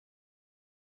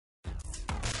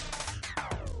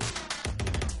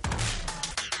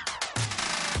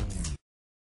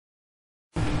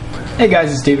Hey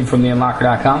guys, it's David from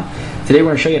theunlocker.com. Today we're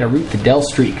going to show you how to root the Dell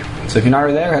Streak. So if you're not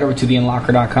already there, head over to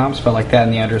theunlocker.com, spelled like that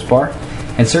in the address bar,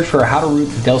 and search for how to root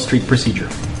the Dell Streak procedure.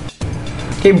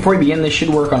 Okay, before we begin, this should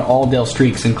work on all Dell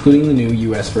Streaks, including the new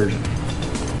US version.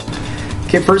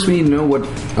 Okay, first we need to know what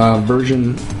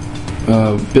version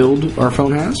build our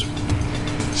phone has.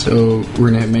 So we're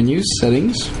going to hit Menus,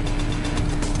 Settings,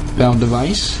 Found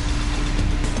Device,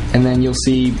 and then you'll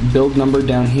see build number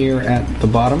down here at the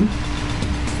bottom.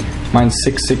 Mine's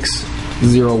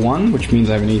 6601, which means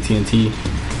I have an at&t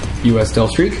US Dell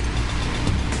Streak.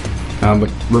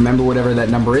 But remember whatever that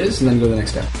number is, and then go to the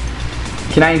next step.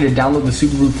 Okay, now I need to download the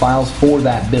superboot files for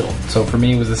that build. So for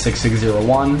me, it was the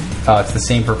 6601. It's the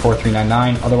same for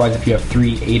 4399. Otherwise, if you have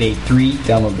 3883,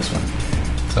 download this one.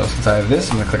 So since I have this,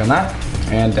 I'm going to click on that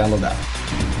and download that.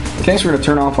 Okay, so we're going to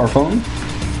turn off our phone.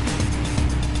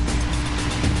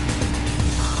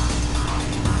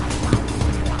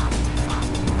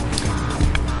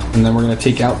 And then we're going to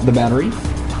take out the battery.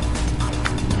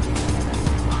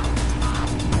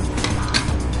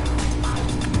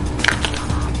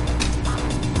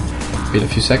 Wait a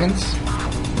few seconds.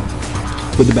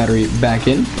 Put the battery back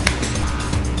in.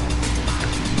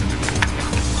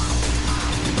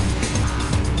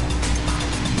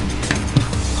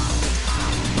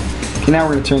 Okay, now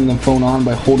we're going to turn the phone on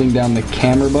by holding down the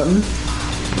camera button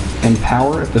and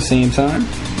power at the same time.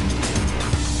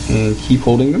 And keep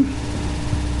holding them.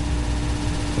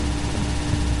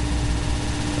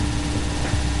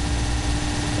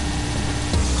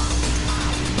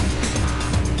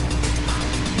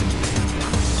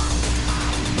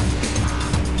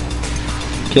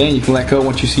 Okay, and you can let go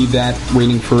once you see that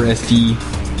waiting for SD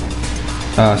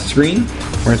screen.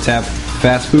 We're going to tap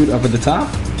fast boot up at the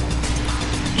top.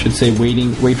 It should say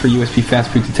wait for USB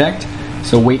fast boot detect.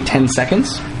 So wait 10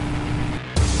 seconds.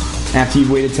 After you've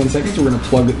waited 10 seconds, we're going to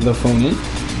plug the phone in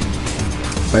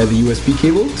via the USB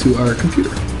cable to our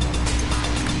computer.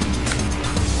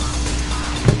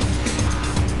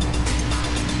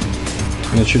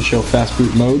 And it should show fast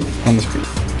boot mode on the screen.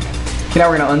 Okay, now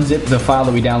we're going to unzip the file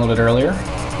that we downloaded earlier.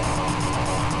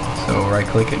 So right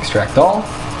click, extract all.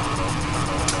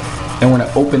 Then we're going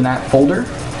to open that folder,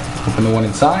 open the one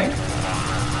inside.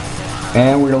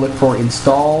 And we're going to look for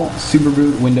install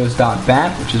superboot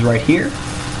windows.bat, which is right here.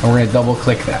 And we're going to double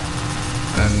click that.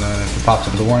 And if it pops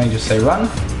up with a warning, just say run.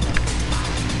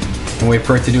 And wait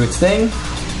for it to do its thing.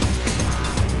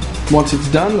 Once it's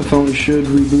done, the phone should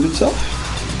reboot itself.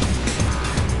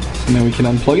 So now we can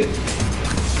unplug it.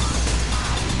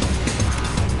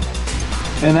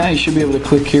 And now you should be able to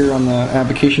click here on the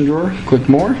application drawer, click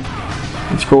more,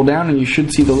 and scroll down, and you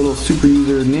should see the little super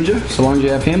user ninja. So long as you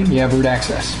have him, you have root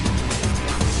access.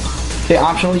 Okay,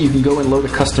 optionally, you can go and load a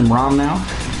custom ROM now.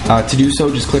 To do so,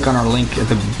 just click on our link at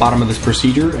the bottom of this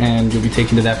procedure, and you'll be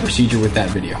taken to that procedure with that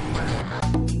video.